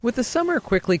With the summer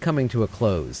quickly coming to a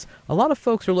close, a lot of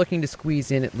folks are looking to squeeze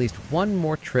in at least one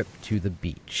more trip to the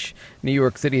beach. New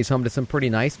York City is home to some pretty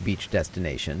nice beach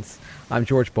destinations. I'm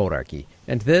George Bodarky,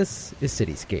 and this is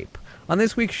Cityscape. On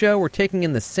this week's show, we're taking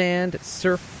in the sand,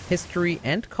 surf, history,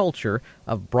 and culture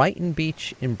of Brighton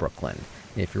Beach in Brooklyn.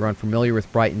 If you're unfamiliar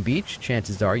with Brighton Beach,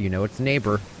 chances are you know its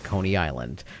neighbor, Coney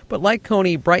Island. But like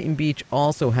Coney, Brighton Beach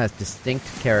also has distinct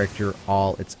character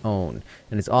all its own,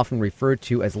 and is often referred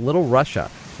to as Little Russia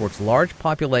for its large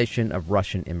population of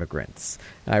Russian immigrants.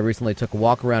 I recently took a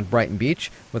walk around Brighton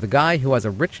Beach with a guy who has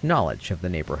a rich knowledge of the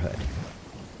neighborhood.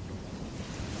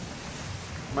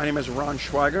 My name is Ron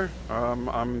Schweiger.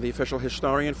 I'm the official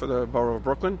historian for the borough of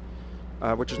Brooklyn,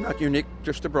 which is not unique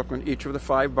just to Brooklyn. Each of the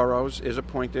 5 boroughs is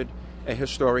appointed a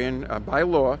historian by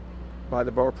law by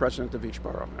the borough president of each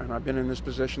borough. And I've been in this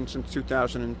position since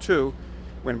 2002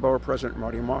 when borough president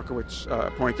Marty Markowitz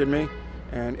appointed me.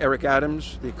 And Eric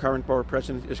Adams, the current borough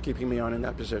president, is keeping me on in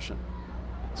that position.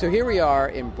 So here we are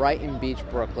in Brighton Beach,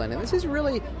 Brooklyn, and this is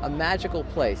really a magical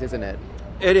place, isn't it?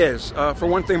 It is. For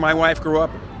one thing, my wife grew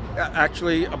up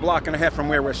actually a block and a half from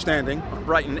where we're standing, on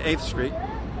Brighton 8th Street.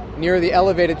 Near the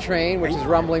elevated train, which is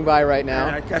rumbling by right now.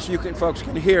 And I guess folks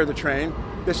can hear the train.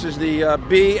 This is the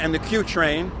B and the Q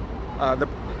train,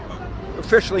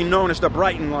 officially known as the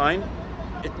Brighton line.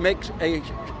 It makes a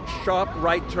sharp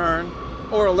right turn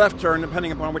or a left turn,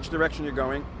 depending upon which direction you're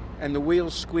going, and the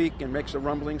wheels squeak and makes a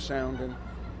rumbling sound,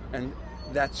 and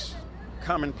that's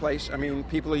commonplace. I mean,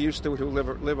 people are used to it who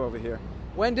live over here.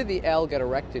 When did the L get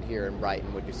erected here in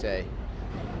Brighton, would you say?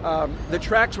 The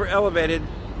tracks were elevated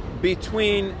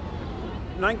between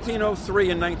 1903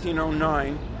 and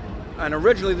 1909, and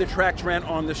originally the tracks ran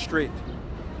on the street.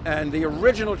 And the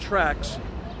original tracks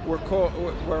were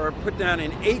put down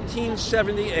in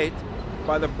 1878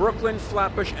 by the Brooklyn,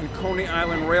 Flatbush, and Coney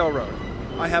Island Railroad.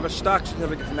 I have a stock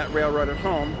certificate from that railroad at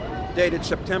home, dated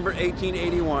September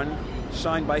 1881,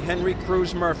 signed by Henry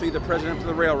Cruz Murphy, the president of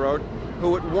the railroad,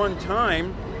 who at one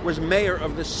time was mayor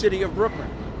of the city of Brooklyn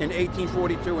in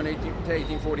 1842 and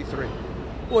 1843.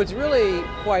 What's really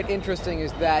quite interesting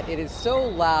is that it is so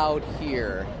loud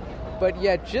here, but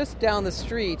yet just down the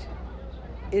street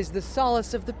is the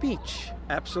solace of the beach.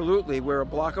 Absolutely. We're a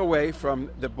block away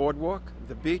from the boardwalk,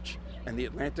 the beach, and the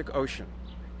Atlantic Ocean.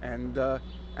 And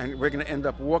we're going to end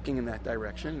up walking in that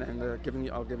direction, and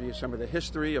I'll give you some of the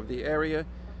history of the area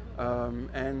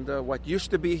and what used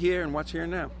to be here and what's here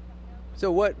now. So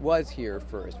what was here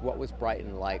first? What was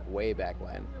Brighton like way back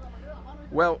when?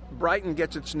 Well, Brighton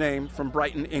gets its name from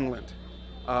Brighton, England.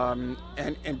 And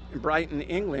Brighton,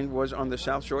 England was on the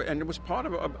South Shore, and it was part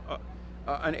of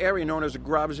an area known as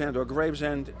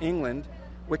Gravesend, England,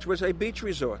 which was a beach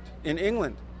resort in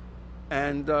England.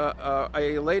 And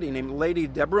a lady named Lady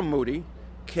Deborah Moody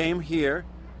came here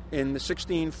in the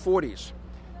 1640s.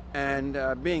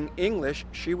 And being English,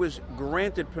 she was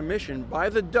granted permission by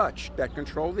the Dutch that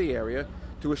controlled the area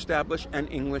to establish an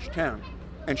English town.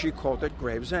 And she called it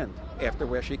Gravesend, after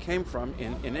where she came from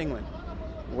in England.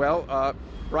 Well,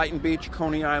 Brighton Beach,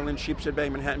 Coney Island, Sheepshead Bay,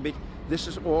 Manhattan Beach, this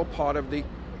is all part of the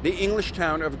English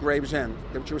town of Gravesend,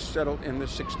 which was settled in the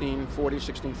 1640s,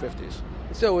 1650s.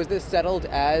 So was this settled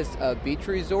as a beach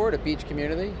resort, a beach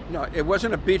community? No, it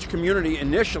wasn't a beach community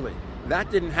initially.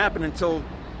 That didn't happen until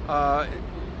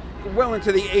well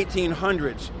into the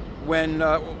 1800s, when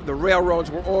the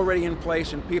railroads were already in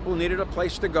place and people needed a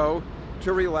place to go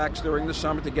to relax during the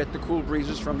summer to get the cool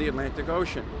breezes from the Atlantic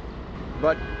Ocean.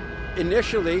 But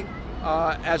initially,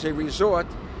 as a resort,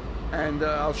 and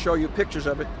I'll show you pictures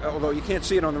of it, although you can't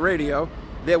see it on the radio,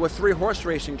 there were 3 horse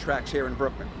racing tracks here in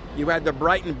Brooklyn. You had the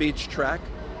Brighton Beach track,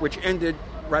 which ended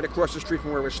right across the street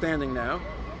from where we're standing now.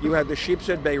 You had the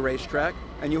Sheepshead Bay racetrack,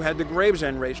 and you had the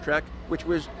Gravesend racetrack, which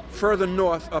was further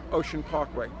north up Ocean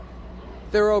Parkway.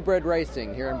 Thoroughbred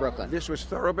racing here in Brooklyn. This was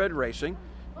thoroughbred racing,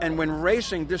 and when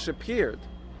racing disappeared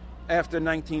after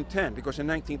 1910, because in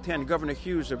 1910, Governor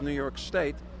Hughes of New York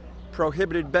State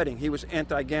prohibited betting. He was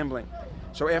anti-gambling.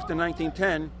 So after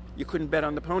 1910, you couldn't bet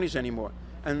on the ponies anymore.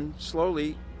 And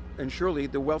slowly and surely,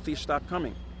 the wealthy stopped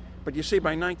coming. But you see,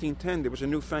 by 1910, there was a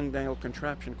newfangled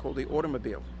contraption called the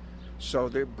automobile. So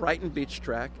the Brighton Beach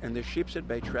track and the Sheepshead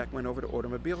Bay track went over to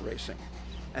automobile racing.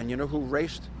 And you know who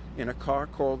raced in a car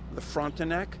called the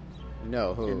Frontenac?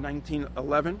 No, who? In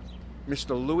 1911,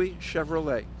 Mr. Louis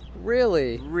Chevrolet.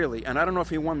 Really? Really. And I don't know if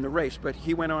he won the race, but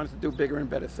he went on to do bigger and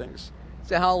better things.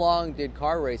 So how long did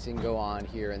car racing go on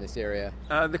here in this area?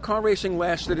 The car racing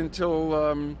lasted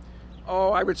until,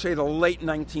 I would say the late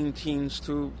 19-teens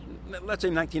to, let's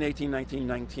say 1918,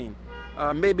 1919,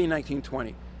 maybe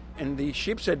 1920. And the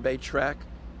Sheepshead Bay track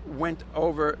went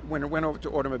over to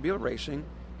automobile racing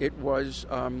it was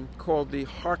called the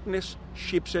Harkness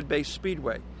Sheepshead Bay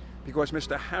Speedway, because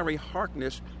Mr. Harry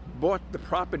Harkness bought the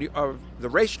property of the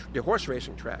horse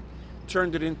racing track,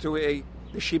 turned it into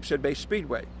the Sheepshead Bay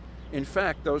Speedway. In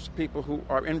fact, those people who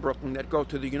are in Brooklyn that go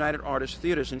to the United Artists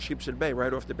Theaters in Sheepshead Bay,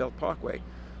 right off the Belt Parkway,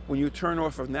 when you turn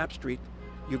off of Knapp Street,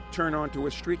 you turn onto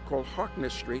a street called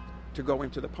Harkness Street to go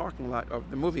into the parking lot of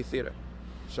the movie theater.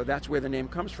 So that's where the name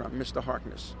comes from, Mr.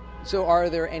 Harkness. So are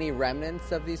there any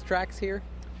remnants of these tracks here?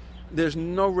 There's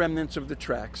no remnants of the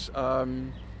tracks.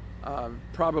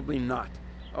 Probably not.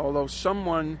 Although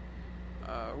someone,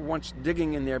 once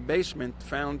digging in their basement,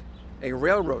 found a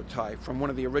railroad tie from one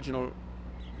of the original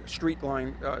street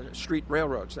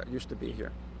railroads that used to be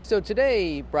here. So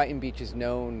today, Brighton Beach is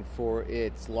known for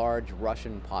its large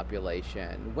Russian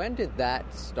population. When did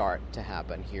that start to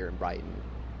happen here in Brighton?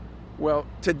 Well,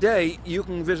 today you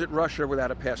can visit Russia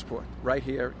without a passport, right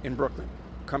here in Brooklyn.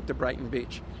 Come to Brighton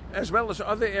Beach, as well as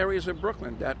other areas of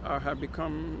Brooklyn that have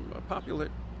become popular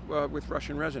with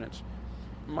Russian residents.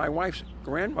 My wife's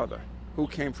grandmother, who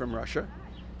came from Russia,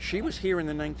 she was here in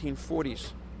the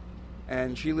 1940s,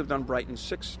 and she lived on Brighton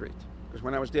 6th Street. Because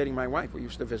when I was dating my wife, we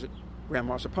used to visit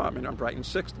Grandma's apartment on Brighton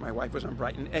 6th. My wife was on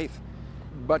Brighton 8th.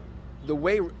 But the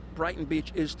way Brighton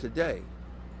Beach is today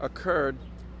occurred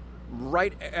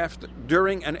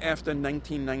during and after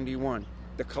 1991,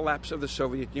 the collapse of the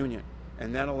Soviet Union.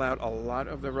 And that allowed a lot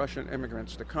of the Russian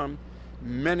immigrants to come.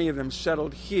 Many of them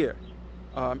settled here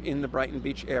in the Brighton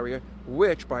Beach area,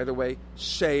 which, by the way,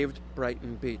 saved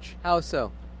Brighton Beach. How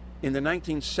so? In the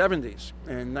 1970s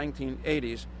and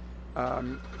 1980s,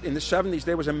 in the 70s,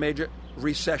 there was a major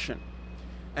recession,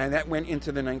 and that went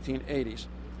into the 1980s.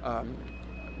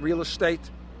 Real estate,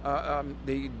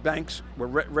 the banks were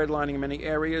redlining many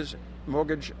areas.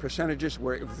 Mortgage percentages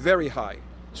were very high.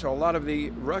 So a lot of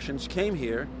the Russians came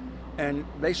here, and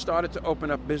they started to open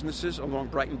up businesses along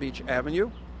Brighton Beach Avenue,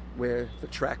 where the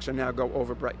tracks are now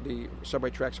the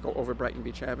subway tracks go over Brighton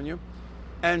Beach Avenue,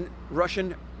 and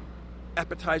Russian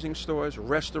appetizing stores,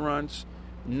 restaurants,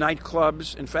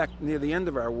 nightclubs. In fact, near the end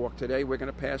of our walk today, we're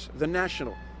going to pass the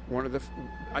National,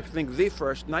 I think the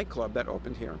first nightclub that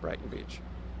opened here in Brighton Beach.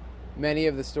 Many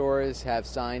of the stores have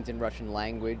signs in Russian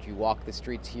language. You walk the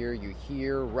streets here, you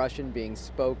hear Russian being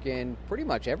spoken pretty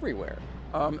much everywhere.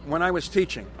 When I was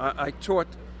teaching, I taught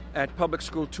at Public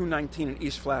School 219 in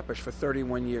East Flatbush for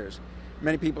 31 years.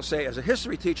 Many people say, as a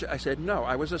history teacher, I said, no,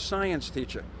 I was a science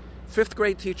teacher. 5th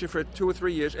grade teacher for 2 or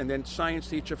 3 years, and then science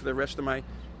teacher for the rest of my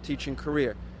teaching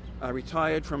career. I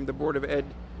retired from the Board of Ed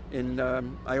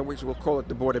I always will call it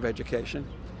the Board of Education,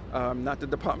 not the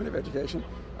Department of Education.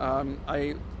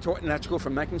 I taught in that school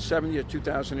from 1970 to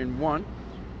 2001.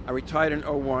 I retired in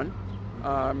 01.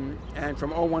 And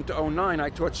from 01 to 09, I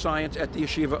taught science at the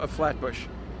Yeshiva of Flatbush.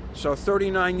 So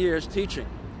 39 years teaching.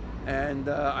 And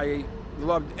I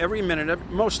loved every minute of it,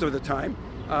 most of the time.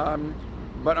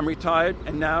 But I'm retired,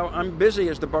 and now I'm busy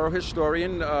as the borough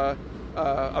historian,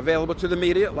 available to the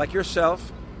media, like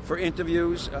yourself, for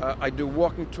interviews. I do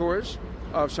walking tours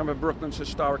of some of Brooklyn's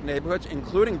historic neighborhoods,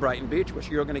 including Brighton Beach, which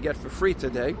you're going to get for free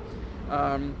today.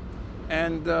 And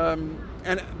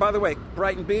by the way,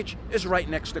 Brighton Beach is right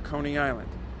next to Coney Island.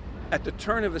 At the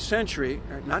turn of the century,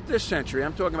 not this century,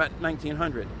 I'm talking about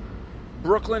 1900,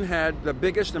 Brooklyn had the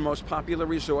biggest and most popular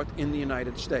resort in the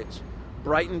United States.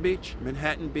 Brighton Beach,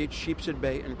 Manhattan Beach, Sheepshead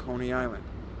Bay, and Coney Island.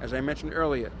 As I mentioned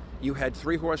earlier, you had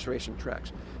 3 horse racing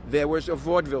tracks. There was a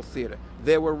vaudeville theater.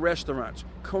 There were restaurants.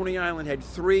 Coney Island had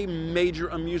 3 major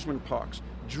amusement parks: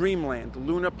 Dreamland,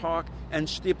 Luna Park, and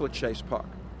Steeplechase Park.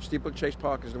 Steeplechase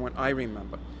Park is the one I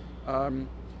remember.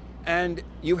 And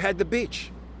you had the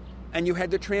beach, and you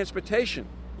had the transportation.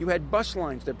 You had bus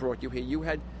lines that brought you here. You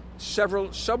had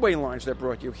several subway lines that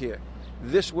brought you here.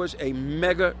 This was a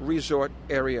mega resort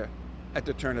area at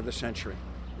the turn of the century.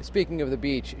 Speaking of the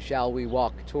beach, shall we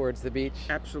walk towards the beach?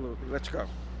 Absolutely. Let's go.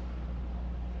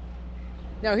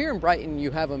 Now, here in Brighton,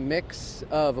 you have a mix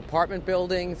of apartment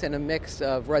buildings and a mix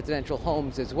of residential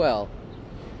homes as well.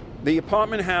 The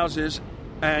apartment houses,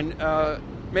 and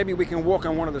maybe we can walk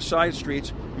on one of the side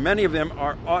streets, many of them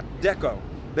are Art Deco.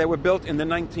 They were built in the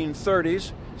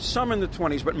 1930s, some in the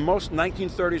 20s, but most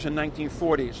 1930s and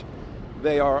 1940s.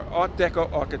 They are Art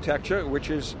Deco architecture, which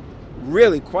is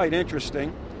really quite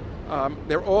interesting.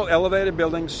 They're all elevated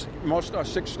buildings. Most are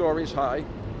 6 stories high.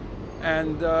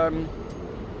 And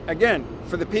again,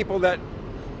 for the people that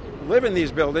live in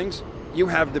these buildings, you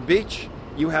have the beach,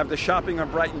 you have the shopping on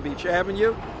Brighton Beach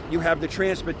Avenue, you have the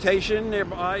transportation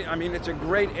nearby. I mean, it's a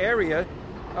great area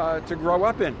to grow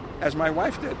up in, as my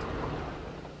wife did.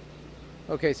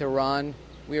 Okay, so Ron,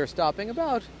 we are stopping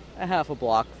about a half a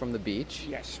block from the beach.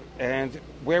 Yes, and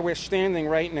where we're standing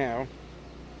right now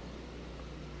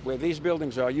where these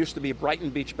buildings are, used to be Brighton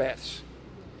Beach Baths.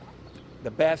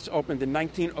 The baths opened in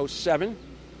 1907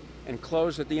 and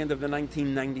closed at the end of the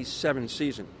 1997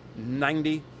 season.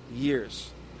 90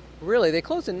 years. Really? They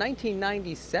closed in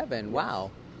 1997? Wow.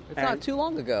 It's not too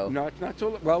long ago. No, it's not too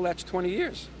long. Well, that's 20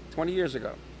 years. 20 years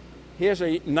ago. Here's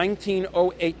a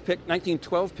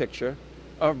 1912 picture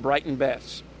of Brighton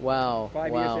Baths. Wow.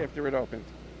 5 years after it opened.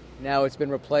 Now it's been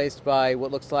replaced by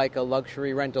what looks like a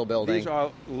luxury rental building. These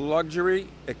are luxury,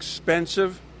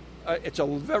 expensive. It's a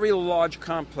very large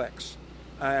complex.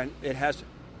 And it has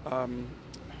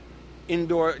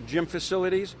indoor gym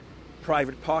facilities,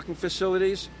 private parking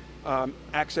facilities,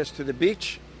 access to the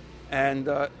beach. And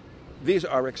these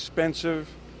are expensive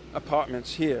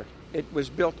apartments here. It was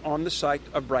built on the site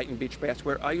of Brighton Beach Baths,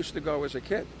 where I used to go as a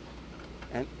kid.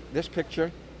 And this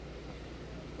picture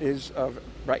is of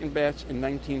Brighton Baths in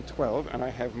 1912, and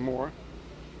I have more.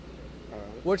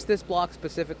 What's this block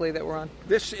specifically that we're on?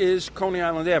 This is Coney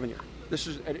Island Avenue.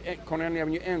 Coney Island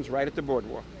Avenue ends right at the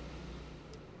boardwalk.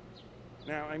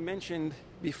 Now, I mentioned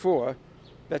before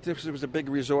that this was a big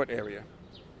resort area.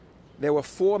 There were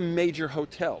 4 major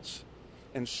hotels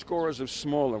and scores of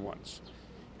smaller ones.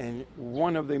 And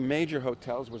one of the major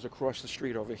hotels was across the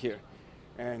street over here.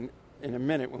 And in a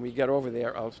minute, when we get over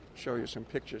there, I'll show you some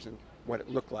pictures and what it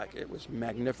looked like. It was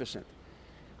magnificent.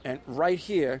 And right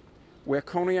here, where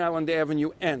Coney Island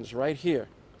Avenue ends, right here,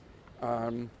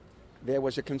 there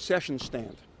was a concession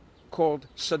stand called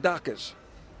Sedaka's.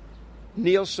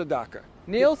 Neil Sedaka.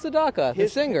 Neil Sedaka, the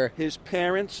singer. His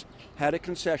parents had a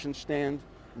concession stand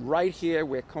right here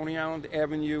where Coney Island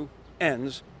Avenue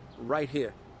ends, right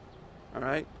here. All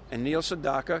right? And Neil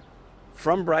Sedaka,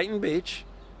 from Brighton Beach,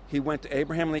 he went to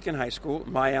Abraham Lincoln High School,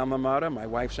 my alma mater, my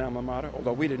wife's alma mater,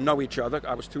 although we didn't know each other.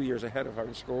 I was 2 years ahead of her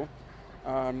in school.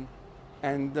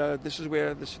 This is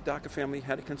where the Sedaka family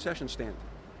had a concession stand,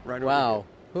 right over here. Wow.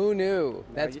 Who knew?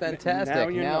 That's fantastic. Now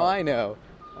you know. I know.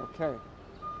 Okay.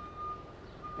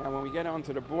 Now, when we get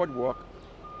onto the boardwalk,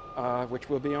 which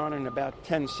we'll be on in about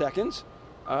 10 seconds,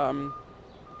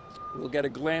 we'll get a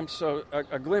glimpse of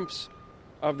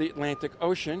the Atlantic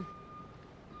Ocean.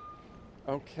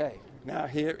 Okay. Now,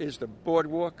 here is the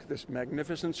boardwalk, this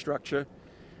magnificent structure,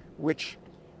 which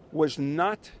was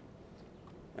not,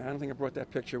 I don't think I brought that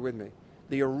picture with me.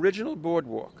 The original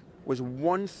boardwalk was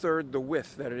 1/3 the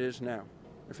width that it is now.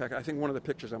 In fact, I think one of the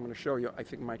pictures I'm going to show you, I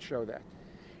think might show that.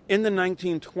 In the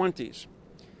 1920s,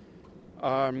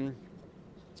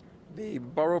 the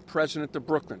borough president of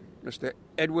Brooklyn, Mr.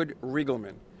 Edward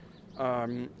Riegelman,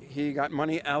 he got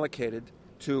money allocated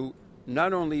to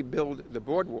not only build the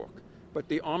boardwalk, but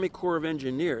the Army Corps of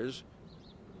Engineers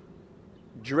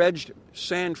dredged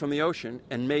sand from the ocean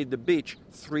and made the beach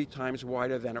 3 times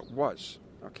wider than it was.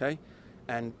 Okay,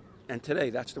 and today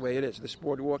that's the way it is. This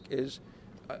boardwalk is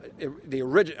the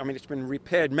original. I mean, it's been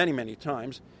repaired many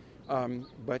times,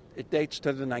 but it dates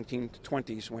to the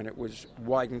 1920s when it was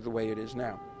widened the way it is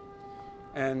now.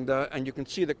 And you can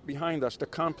see that behind us the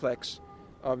complex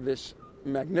of this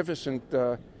magnificent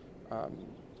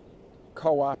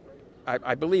co-op.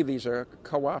 I believe these are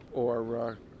co-op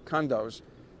or condos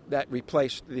that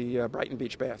replaced the Brighton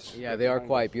Beach Baths. Yeah, they are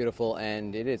quite beautiful,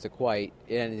 and it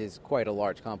is quite a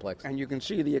large complex. And you can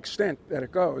see the extent that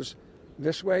it goes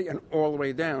this way and all the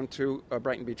way down to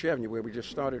Brighton Beach Avenue, where we just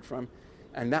started from.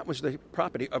 And that was the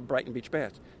property of Brighton Beach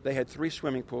Baths. They had 3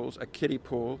 swimming pools, a kiddie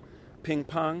pool, ping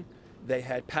pong. They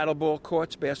had paddleball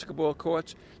courts, basketball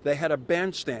courts. They had a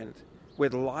bandstand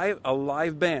with a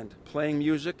live band playing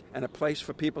music and a place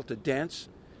for people to dance.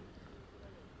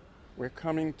 We're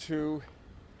coming to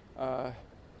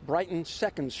Brighton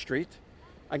 2nd Street.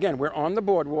 Again, we're on the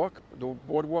boardwalk. The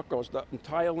boardwalk goes the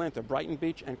entire length of Brighton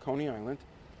Beach and Coney Island.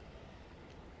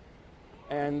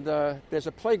 And there's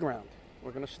a playground.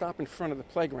 We're going to stop in front of the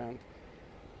playground.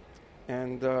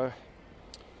 And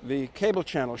the cable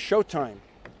channel, Showtime,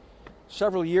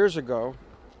 several years ago,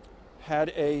 had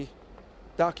a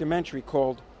documentary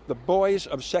called The Boys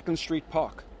of 2nd Street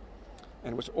Park.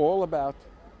 And it was all about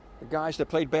the guys that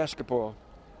played basketball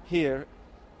here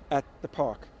at the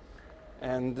park.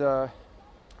 And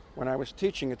when I was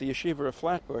teaching at the Yeshiva of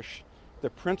Flatbush, the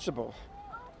principal,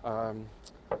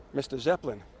 Mr.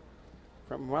 Zeppelin,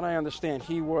 from what I understand,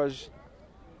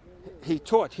 he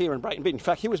taught here in Brighton Beach. In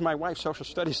fact, he was my wife's social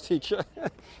studies teacher.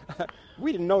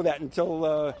 We didn't know that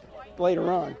until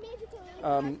later on.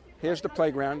 Here's the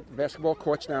playground, basketball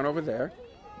courts down over there.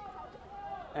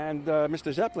 And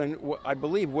Mr. Zeppelin, I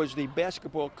believe, was the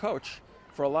basketball coach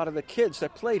for a lot of the kids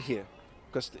that played here,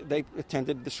 because they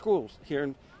attended the schools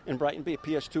here in Brighton Beach,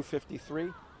 PS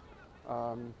 253,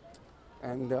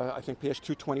 and I think PS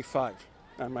 225.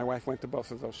 And my wife went to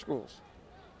both of those schools.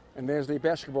 and there's the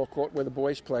basketball court where the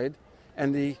boys played,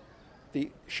 and the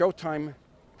Showtime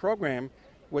program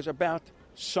was about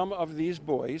some of these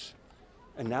boys,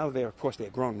 and now they're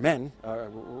grown men,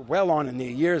 well on in their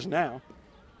years now,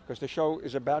 because the show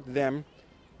is about them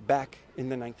back in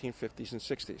the 1950s and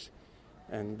 60s.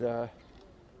 And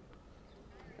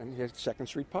here's 2nd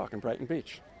Street Park in Brighton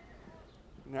Beach.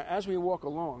 Now, as we walk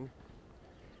along,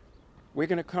 we're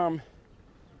going to come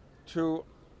to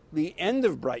the end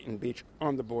of Brighton Beach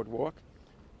on the boardwalk,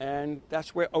 and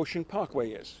that's where Ocean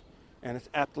Parkway is. And it's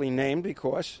aptly named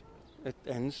because it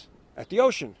ends at the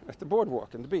ocean, at the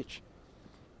boardwalk and the beach.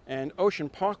 And Ocean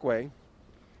Parkway,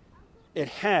 it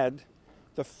had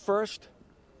the first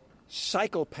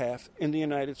cycle path in the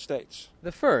United States.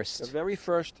 The first? The very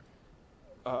first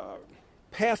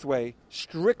pathway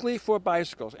strictly for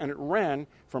bicycles, and it ran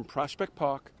from Prospect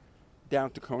Park down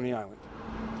to Coney Island.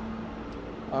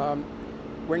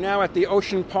 We're now at the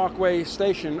Ocean Parkway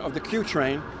station of the Q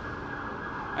train,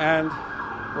 and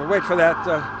we'll wait for that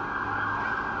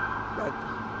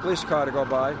police car to go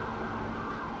by.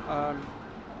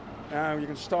 Now you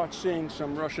can start seeing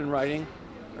some Russian writing.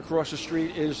 Across the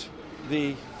street is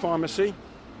the pharmacy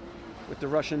with the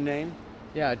Russian name.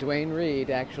 Yeah, Duane Reade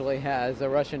actually has a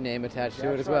Russian name attached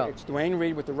to it as well. It's Duane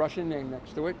Reade with the Russian name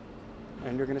next to it.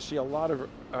 And you're going to see a lot of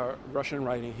Russian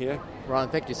writing here. Ron,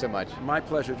 thank you so much. My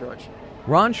pleasure, George.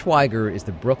 Ron Schweiger is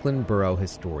the Brooklyn Borough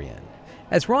historian.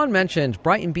 As Ron mentioned,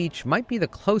 Brighton Beach might be the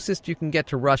closest you can get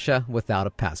to Russia without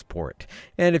a passport.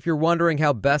 And if you're wondering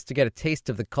how best to get a taste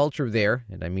of the culture there,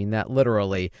 and I mean that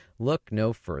literally, look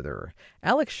no further.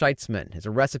 Alex Scheitzman is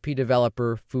a recipe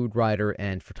developer, food writer,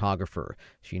 and photographer.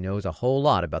 She knows a whole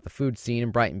lot about the food scene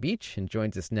in Brighton Beach and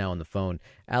joins us now on the phone.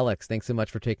 Alex, thanks so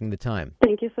much for taking the time.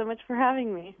 Thank you so much for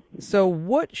having me. So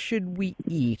what should we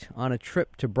eat on a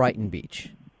trip to Brighton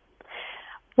Beach?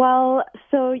 Well,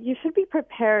 so you should be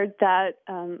prepared that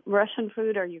Russian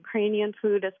food or Ukrainian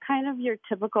food is kind of your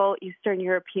typical Eastern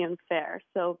European fare.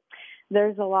 So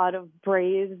there's a lot of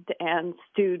braised and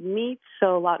stewed meats,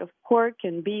 so a lot of pork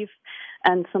and beef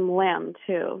and some lamb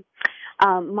too.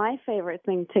 My favorite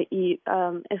thing to eat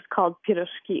is called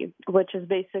piroshki, which is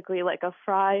basically like a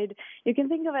fried, you can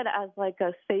think of it as like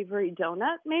a savory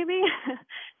donut maybe.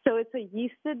 So it's a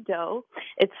yeasted dough,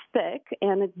 it's thick,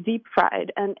 and it's deep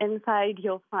fried. And inside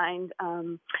you'll find,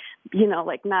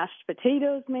 like mashed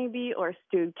potatoes maybe, or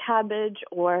stewed cabbage,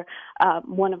 or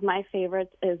one of my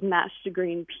favorites is mashed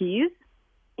green peas.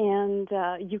 And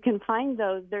you can find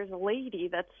those. There's a lady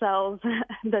that sells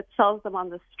them on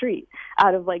the street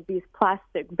out of like these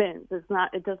plastic bins.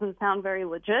 It doesn't sound very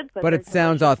legit, but it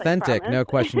sounds authentic. No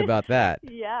question about that.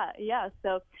 Yeah.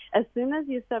 So as soon as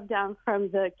you step down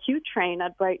from the Q train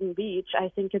at Brighton Beach, I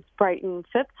think it's Brighton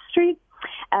 5th Street.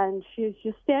 And she's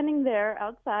just standing there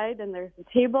outside, and there's a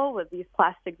table with these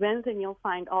plastic bins, and you'll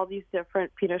find all these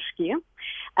different piroshki.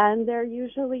 And they're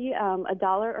usually $1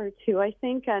 or $2, I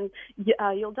think, and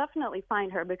you'll definitely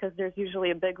find her because there's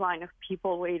usually a big line of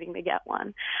people waiting to get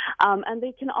one. And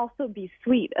they can also be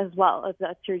sweet as well, if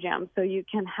that's your jam. So you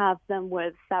can have them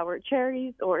with sour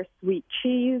cherries or sweet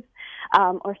cheese,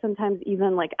 or sometimes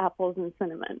even like apples and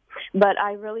cinnamon. But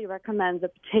I really recommend the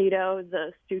potato,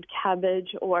 the stewed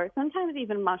cabbage, or sometimes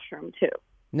even mushroom too.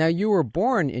 Now, you were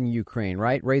born in Ukraine,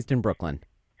 right? Raised in Brooklyn.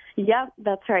 Yeah,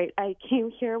 that's right. I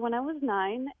came here when I was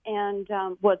 9 and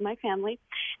with my family,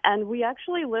 and we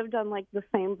actually lived on like the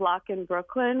same block in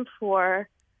Brooklyn for,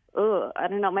 I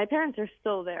don't know, my parents are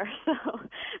still there.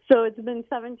 So it's been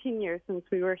 17 years since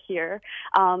we were here.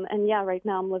 And yeah, right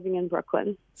now I'm living in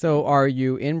Brooklyn. So are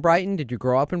you in Brighton? Did you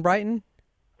grow up in Brighton?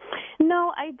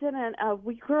 No, I didn't.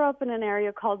 We grew up in an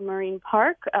area called Marine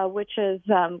Park, which is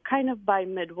kind of by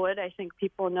Midwood. I think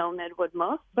people know Midwood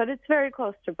most, but it's very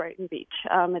close to Brighton Beach.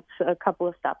 It's a couple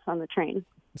of stops on the train.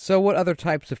 So what other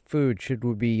types of food should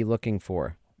we be looking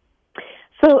for?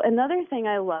 So another thing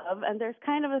I love, and there's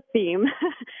kind of a theme,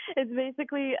 it's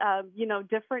basically,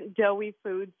 different doughy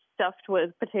foods stuffed with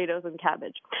potatoes and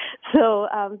cabbage. So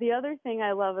the other thing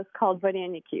I love is called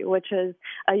vareniki, which is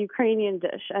a Ukrainian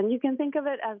dish. And you can think of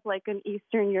it as like an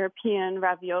Eastern European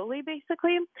ravioli,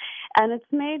 basically. And it's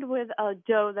made with a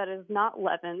dough that is not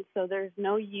leavened, so there's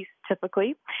no yeast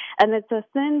typically. And it's a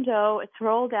thin dough. It's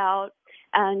rolled out.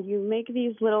 And you make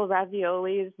these little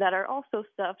raviolis that are also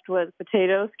stuffed with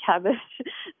potatoes, cabbage,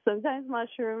 sometimes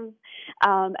mushrooms,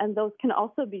 and those can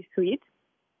also be sweet.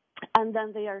 And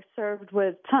then they are served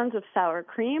with tons of sour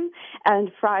cream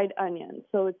and fried onions.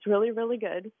 So it's really, really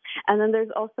good. And then there's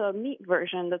also a meat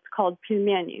version that's called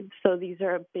pelmeni. So these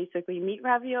are basically meat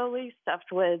ravioli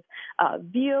stuffed with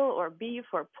veal or beef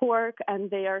or pork, and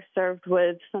they are served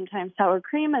with sometimes sour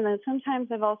cream, and then sometimes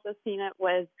I've also seen it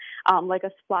with like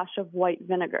a splash of white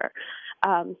vinegar.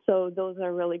 So those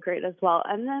are really great as well.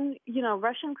 And then,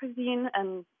 Russian cuisine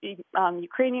and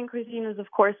Ukrainian cuisine is,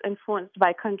 of course, influenced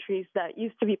by countries that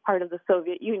used to be part of the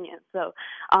Soviet Union. So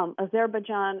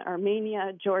Azerbaijan,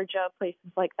 Armenia, Georgia,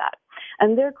 places like that.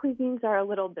 And their cuisines are a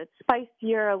little bit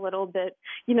spicier, a little bit,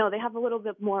 they have a little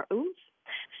bit more oomph.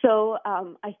 So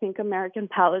I think American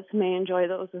palates may enjoy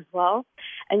those as well.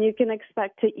 And you can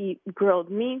expect to eat grilled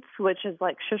meats, which is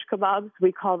like shish kebabs.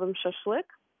 We call them shashlik.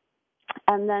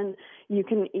 And then you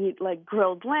can eat like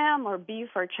grilled lamb or beef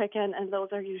or chicken, and those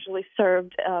are usually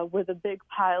served with a big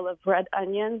pile of red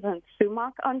onions and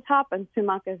sumac on top. And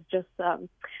sumac is just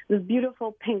this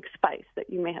beautiful pink spice that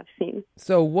you may have seen.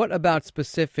 So what about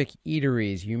specific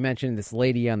eateries? You mentioned this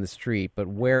lady on the street, but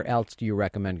where else do you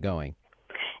recommend going?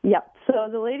 Yep. So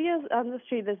the lady on the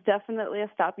street is definitely a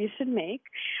stop you should make.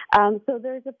 So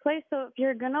there's a place, so if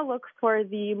you're going to look for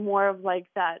the more of like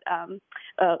that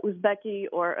Uzbeki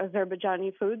or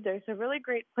Azerbaijani food, there's a really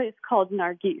great place called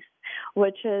Nargis,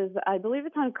 which is, I believe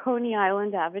it's on Coney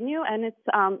Island Avenue, and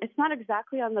it's not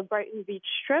exactly on the Brighton Beach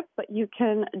Strip, but you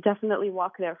can definitely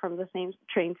walk there from the same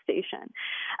train station.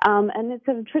 And it's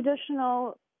a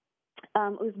traditional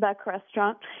Uzbek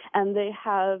restaurant, and they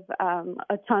have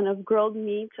a ton of grilled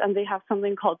meat, and they have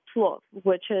something called plov,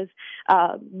 which is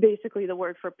basically the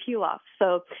word for pilaf.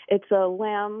 So it's a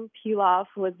lamb pilaf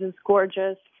with this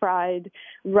gorgeous fried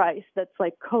rice that's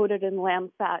like coated in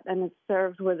lamb fat, and it's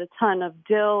served with a ton of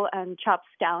dill and chopped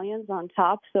scallions on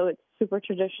top. So it's super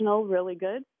traditional, really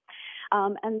good.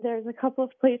 And there's a couple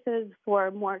of places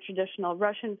for more traditional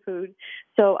Russian food.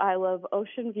 So I love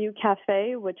Ocean View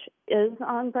Cafe, which is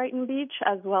on Brighton Beach,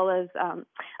 as well as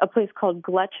a place called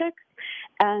Glechik.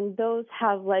 And those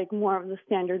have like more of the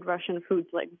standard Russian foods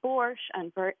like borscht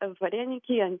and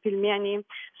vareniki and pelmeni,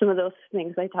 some of those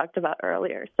things I talked about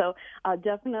earlier. So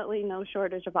definitely no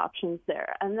shortage of options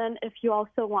there. And then if you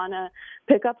also want to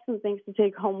pick up some things to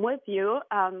take home with you,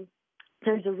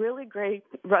 there's a really great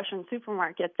Russian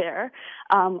supermarket there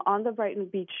on the Brighton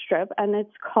Beach Strip, and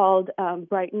it's called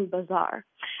Brighton Bazaar.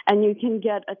 And you can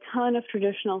get a ton of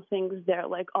traditional things there,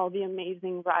 like all the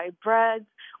amazing rye breads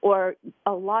or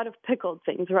a lot of pickled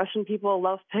things. Russian people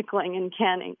love pickling and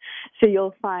canning. So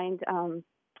you'll find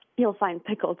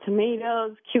pickled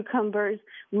tomatoes, cucumbers,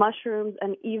 mushrooms,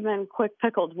 and even quick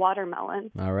pickled watermelon.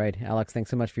 All right. Alex,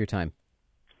 thanks so much for your time.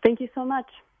 Thank you so much.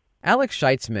 Alex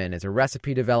Scheitzman is a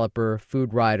recipe developer,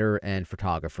 food writer, and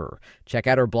photographer. Check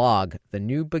out her blog,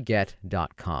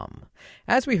 thenewbaguette.com.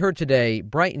 As we heard today,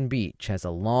 Brighton Beach has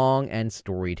a long and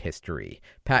storied history.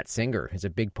 Pat Singer is a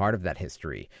big part of that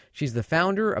history. She's the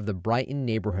founder of the Brighton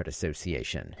Neighborhood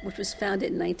Association, which was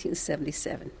founded in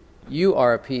 1977. You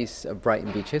are a piece of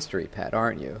Brighton Beach history, Pat,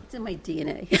 aren't you? It's in my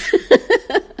DNA.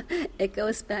 It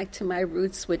goes back to my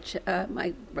roots, which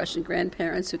my Russian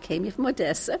grandparents who came here from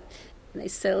Odessa. And they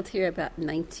settled here about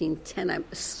 1910, I'm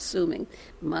assuming.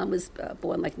 Mom was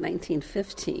born like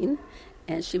 1915,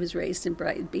 and she was raised in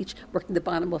Brighton Beach, worked in the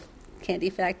Bonneville Candy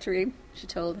Factory, she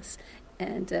told us.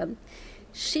 And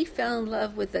she fell in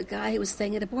love with a guy who was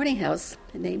staying at a boarding house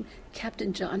named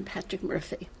Captain John Patrick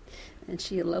Murphy. And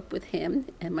she eloped with him,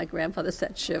 and my grandfather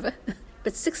sat shiva.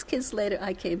 But 6 kids later,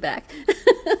 I came back,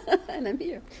 and I'm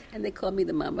here. And they call me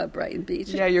the Mama of Brighton Beach.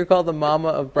 Yeah, you're called the Mama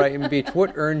of Brighton Beach.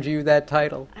 What earned you that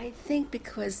title? I think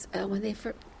because when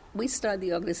we started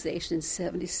the organization in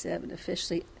 77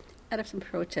 officially out of some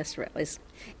protest rallies,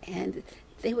 and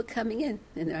they were coming in,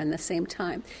 and they're on the same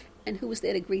time. And who was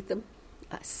there to greet them?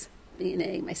 Us,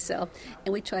 B&A, myself.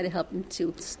 And we tried to help them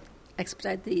to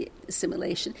expedite the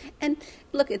assimilation. And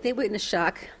look, they were in a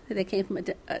shock. They came from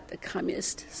a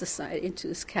communist society into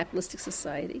this capitalistic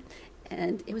society,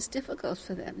 and it was difficult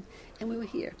for them. And we were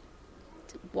here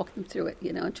to walk them through it,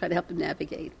 and try to help them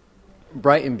navigate.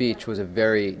 Brighton Beach was a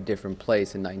very different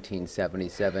place in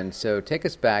 1977. So take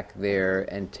us back there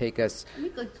and take us... Let me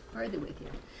go further with you.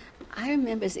 I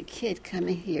remember as a kid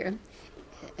coming here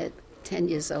at 10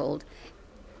 years old.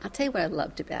 I'll tell you what I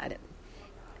loved about it.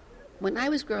 When I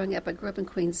was growing up, I grew up in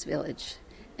Queens Village,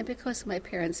 and because of my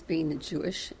parents being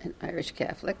Jewish and Irish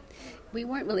Catholic, we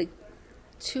weren't really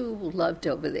too loved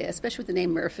over there, especially with the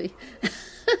name Murphy.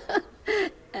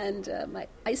 And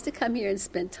I used to come here and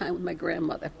spend time with my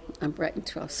grandmother on Brighton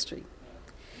 12th Street.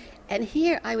 And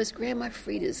here I was Grandma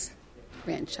Frida's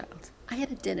grandchild. I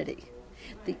had identity.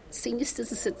 The senior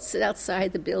citizens sit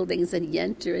outside the buildings and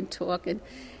yenter and talk,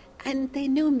 and they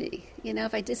knew me.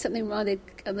 If I did something wrong, they'd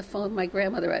on the phone with my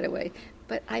grandmother right away.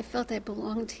 But I felt I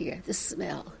belonged here. The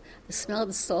smell of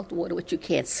the salt water, which you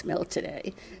can't smell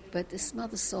today, but the smell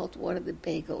of the salt water, the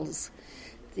bagels,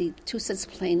 the 2 cents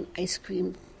plain ice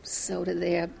cream soda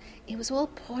there. It was all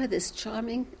part of this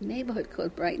charming neighborhood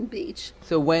called Brighton Beach.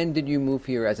 So when did you move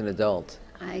here as an adult?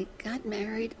 I got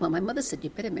married. Well, my mother said, you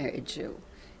better marry a Jew.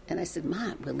 And I said,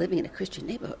 Mom, we're living in a Christian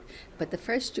neighborhood. But the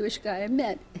first Jewish guy I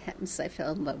met, I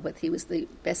fell in love with. He was the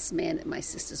best man at my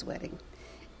sister's wedding.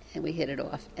 And we hit it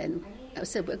off. And I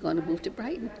said, we're going to move to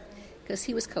Brighton. Because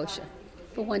he was kosher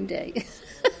for one day.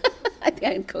 I think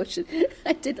I am kosher.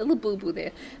 I did a little boo-boo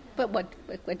there. But what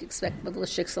do you expect with a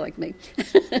little shiksa like me?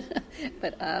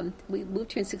 But we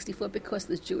moved here in 1964 because of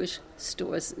the Jewish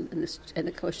stores and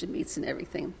the kosher meats and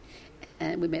everything.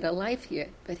 And we made our life here.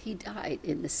 But he died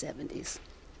in the 70s,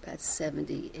 about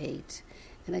 78.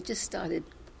 And I just started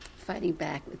fighting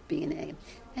back with B&A.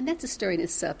 And that's a story in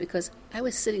itself, because I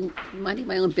was sitting, minding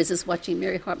my own business, watching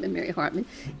Mary Hartman, and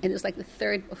it was like the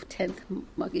 3rd or 10th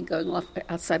mugging going off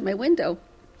outside my window.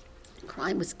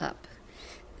 Crime was up.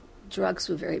 Drugs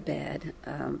were very bad.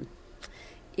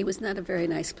 It was not a very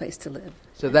nice place to live.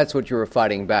 So that's what you were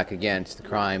fighting back against, the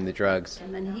crime, the drugs.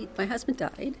 And then my husband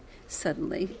died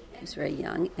suddenly. He was very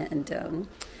young, and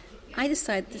I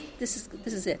decided this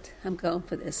is it. I'm going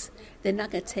for this. They're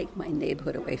not going to take my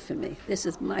neighborhood away from me. This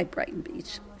is my Brighton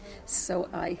Beach. So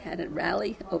I had a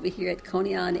rally over here at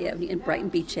Coney Island Avenue and Brighton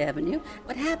Beach Avenue.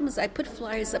 What happened was I put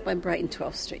flyers up on Brighton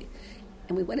 12th Street.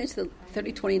 And we went into the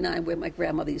 3029 where my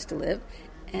grandmother used to live.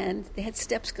 And they had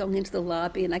steps going into the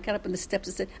lobby. And I got up on the steps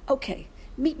and said, okay,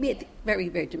 meet me at the, very,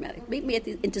 very dramatic, meet me at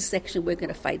the intersection. We're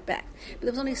going to fight back. But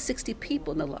there was only 60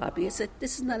 people in the lobby. I said,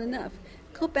 this is not enough.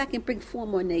 Go back and bring 4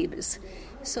 more neighbors.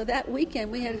 So that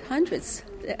weekend we had hundreds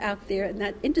out there in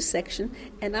that intersection,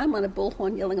 and I'm on a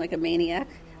bullhorn yelling like a maniac,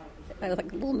 like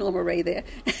a little Norma Ray there.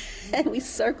 And we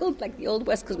circled like the Old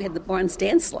West because we had the Barnes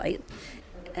dance light,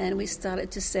 and we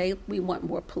started to say we want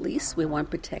more police, we want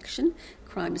protection,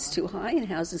 crime is too high and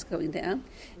houses going down.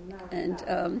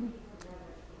 And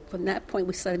from that point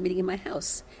we started meeting in my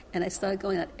house, and I started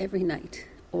going out every night,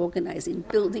 organizing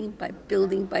building by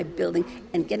building by building,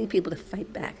 and getting people to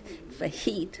fight back for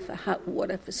heat, for hot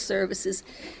water, for services,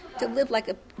 to live like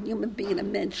a human being, a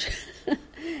mensch.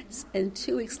 And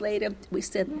 2 weeks later, we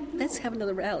said, let's have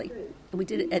another rally. And we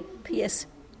did it at PS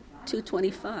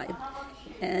 225.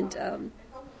 And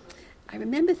I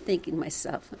remember thinking to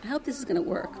myself, I hope this is going to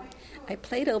work. I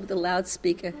played over the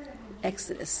loudspeaker,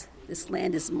 Exodus, this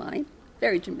land is mine,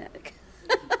 very dramatic.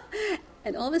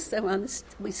 And all of a sudden,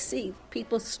 we see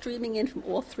people streaming in from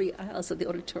all 3 aisles of the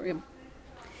auditorium.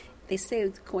 They say,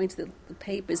 according to the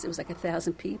papers, it was like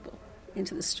 1,000 people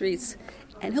into the streets.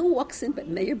 And who walks in but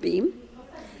Mayor Beam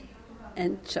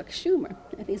and Chuck Schumer?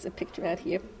 And there's a picture out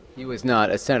here. He was not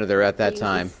a senator at that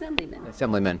time. He was an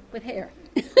Assemblyman. with hair.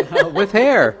 With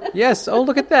hair, yes. Oh,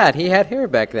 look at that. He had hair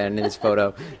back then in his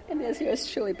photo. And his hair was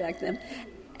truly back then.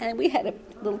 And we had a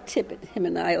little tip at him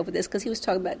and I over this, because he was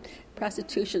talking about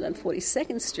prostitution on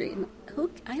 42nd Street. And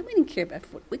we didn't care about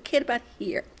we cared about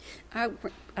here.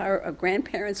 Our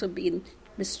grandparents were being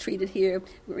mistreated here.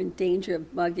 We were in danger of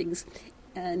muggings,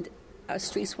 and our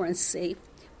streets weren't safe.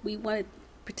 We wanted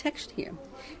protection here.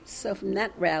 So from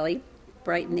that rally,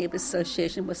 Brighton Neighborhood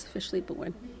Association was officially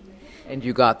born. And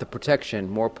you got the protection.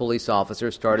 More police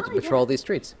officers started to patrol these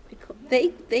streets.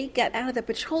 They got out of the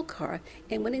patrol car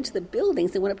and went into the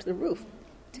buildings and went up to the roof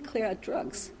to clear out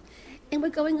drugs. And we're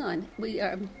going on.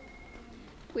 We're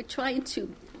trying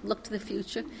to look to the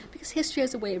future, because history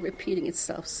has a way of repeating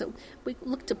itself. So we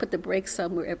look to put the brakes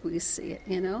on wherever we see it,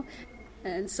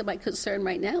 And so my concern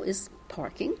right now is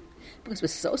parking, because we're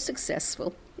so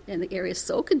successful and the area is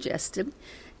so congested.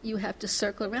 You have to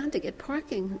circle around to get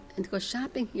parking and to go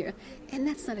shopping here, and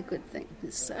that's not a good thing.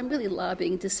 I'm really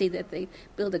lobbying to see that they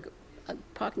build a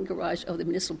parking garage over the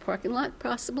municipal parking lot,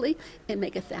 possibly, and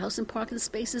make 1,000 parking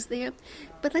spaces there.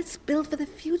 But let's build for the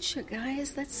future,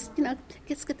 guys. Let's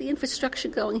get the infrastructure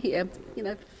going here,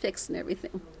 fixed and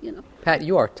everything, Pat,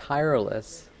 you are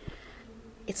tireless.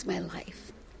 It's my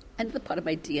life. Another part of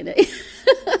my DNA.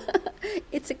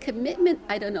 It's a commitment,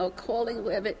 I don't know, calling,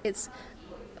 whatever. It's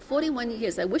 41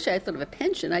 years. I wish I had thought of a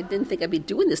pension. I didn't think I'd be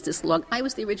doing this long. I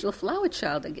was the original flower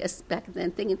child, I guess, back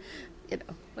then, thinking,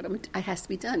 what it has to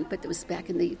be done. But it was back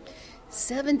in the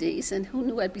 70s, and who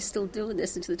knew I'd be still doing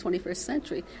this into the 21st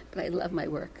century. But I love my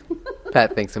work.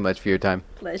 Pat, thanks so much for your time.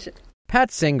 Pleasure. Pat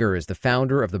Singer is the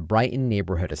founder of the Brighton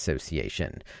Neighborhood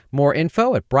Association. More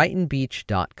info at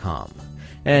brightonbeach.com.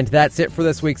 And that's it for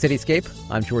this week's Cityscape.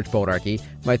 I'm George Boldarchy.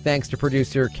 My thanks to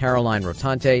producer Caroline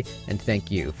Rotante, and thank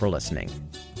you for listening.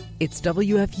 It's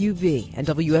WFUV and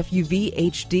WFUV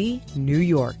HD, New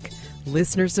York.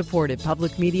 Listener-supported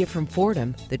public media from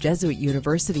Fordham, the Jesuit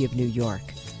University of New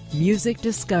York. Music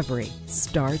discovery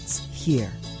starts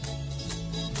here.